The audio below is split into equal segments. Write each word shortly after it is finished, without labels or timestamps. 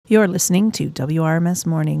You're listening to WRMS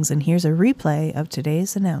Mornings, and here's a replay of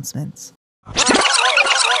today's announcements.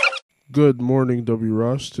 Good morning, W.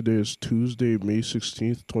 Ross. Today is Tuesday, May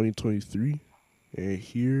 16th, 2023. And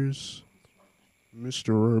here's Mr.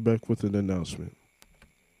 Rohrbeck with an announcement.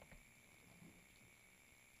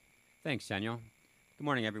 Thanks, Daniel. Good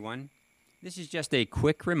morning, everyone. This is just a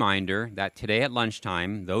quick reminder that today at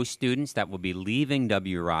lunchtime, those students that will be leaving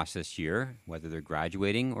W. Ross this year, whether they're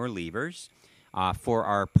graduating or leavers, for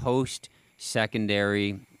our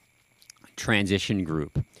post-secondary transition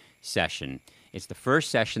group session. It's the first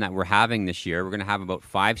session that we're having this year. We're going to have about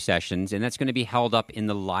 5 sessions, and that's going to be held up in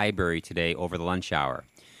the library today over the lunch hour.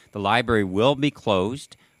 The library will be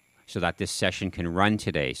closed so that this session can run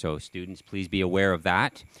today. So students, please be aware of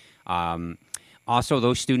that. Also,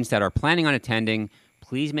 those students that are planning on attending,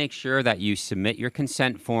 please make sure that you submit your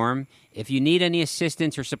consent form. If you need any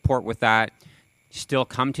assistance or support with that, still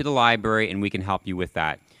come to the library and we can help you with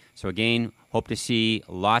that. So again, hope to see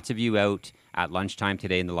lots of you out at lunchtime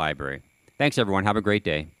today in the library. Thanks, everyone. Have a great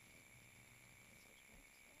day.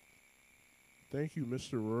 Thank you,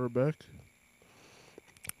 Mr. Rohrbeck.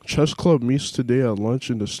 Chess Club meets today at lunch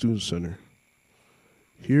in the Student Center.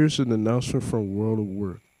 Here's an announcement from World of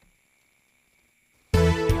Work.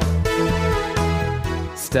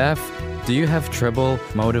 Staff, do you have trouble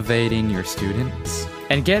motivating your students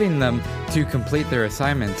and getting them to complete their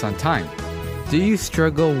assignments on time? Do you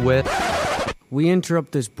struggle with... We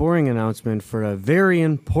interrupt this boring announcement for a very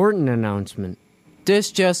important announcement.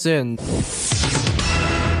 This just in.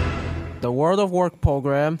 The World of Work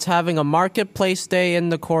program is having a marketplace day in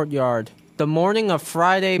the courtyard, the morning of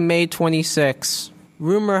Friday, May 26.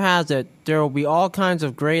 Rumor has it there will be all kinds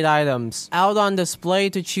of great items out on display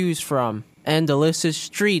to choose from, and delicious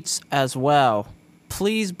treats as well.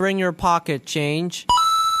 Please bring your pocket change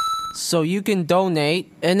so you can donate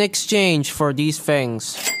in exchange for these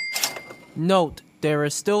things. Note, there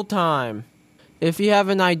is still time. If you have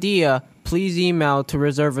an idea, please email to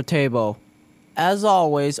reserve a table. As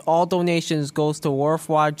always, all donations goes to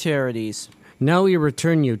Wharf-wide charities. Now we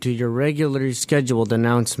return you to your regularly scheduled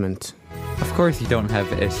announcement. Of course you don't have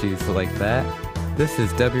issues like that. This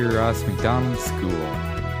is W. Ross McDonald School.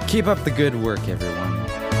 Keep up the good work, everyone.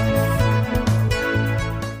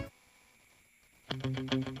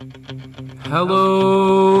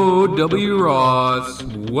 Hello, W. Ross.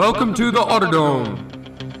 Welcome to the Autodome.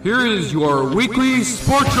 Here is your weekly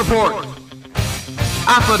sports report.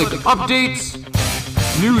 Athletic updates,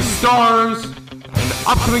 new stars, and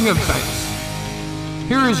upcoming events.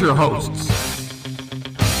 Here is your hosts.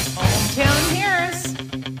 Hometown heroes,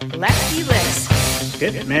 Lefty List,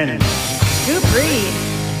 Skip Manning, Scoop Reed,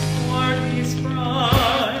 Marty Spry.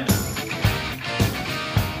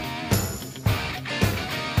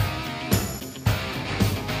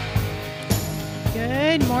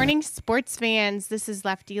 Good morning, sports fans. This is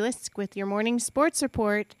Lefty Lisk with your morning sports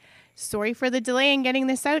report. Sorry for the delay in getting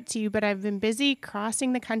this out to you, but I've been busy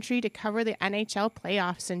crossing the country to cover the NHL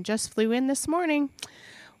playoffs and just flew in this morning.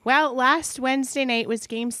 Well, last Wednesday night was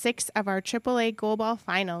Game 6 of our AAA Goalball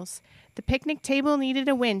Finals. The picnic table needed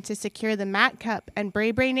a win to secure the Matt Cup, and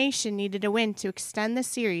Bray Bray Nation needed a win to extend the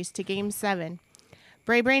series to Game 7.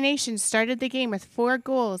 Bray Bray Nation started the game with 4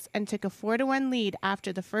 goals and took a 4-1 lead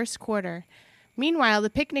after the first quarter. Meanwhile, the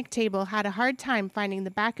picnic table had a hard time finding the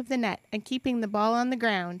back of the net and keeping the ball on the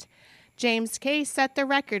ground. James Kay set the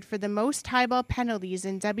record for the most highball penalties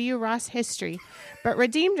in W. Ross history, but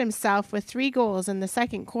redeemed himself with 3 goals in the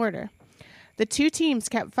second quarter. The two teams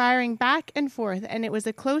kept firing back and forth, and it was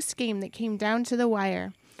a close game that came down to the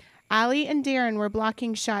wire. Ali and Darren were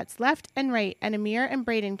blocking shots left and right, and Amir and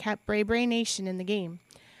Braden kept Bray Bray Nation in the game.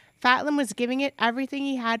 Fatlam was giving it everything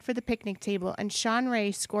he had for the picnic table, and Sean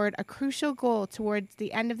Ray scored a crucial goal towards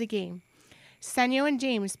the end of the game. Senyo and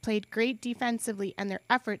James played great defensively, and their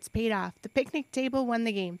efforts paid off. The picnic table won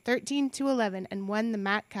the game 13-11 and won the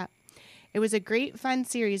Matt Cup. It was a great, fun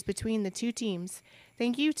series between the two teams.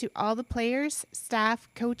 Thank you to all the players, staff,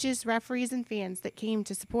 coaches, referees, and fans that came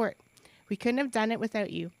to support. We couldn't have done it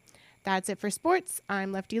without you. That's it for sports.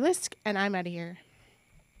 I'm Lefty Lisk, and I'm out of here.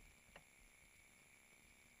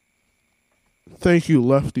 Thank you,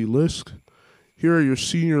 Lefty Lisk. Here are your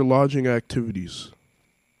senior lodging activities.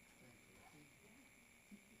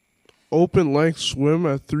 Open length swim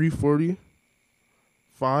at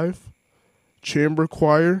 3:45. Chamber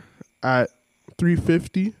choir at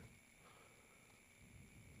 3:50.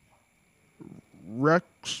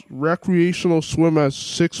 Recreational swim at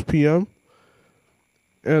 6 p.m.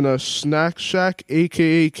 And a snack shack,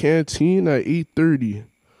 a.k.a. canteen, at 8:30.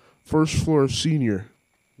 First floor senior.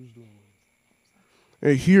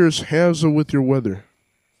 And here's Hamza with your weather.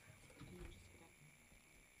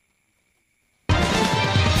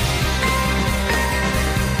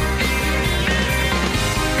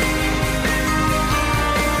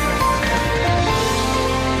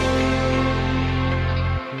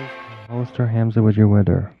 Mr. Hamza, with your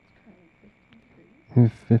weather.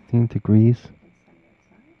 15 degrees.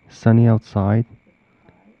 Sunny outside.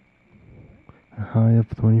 A high of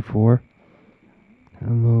 24. A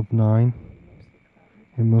low of 9.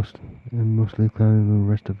 And mostly cloudy the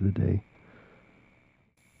rest of the day.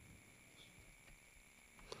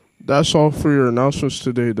 That's all for your announcements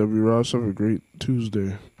today, W. Ross. Have a great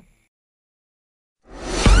Tuesday.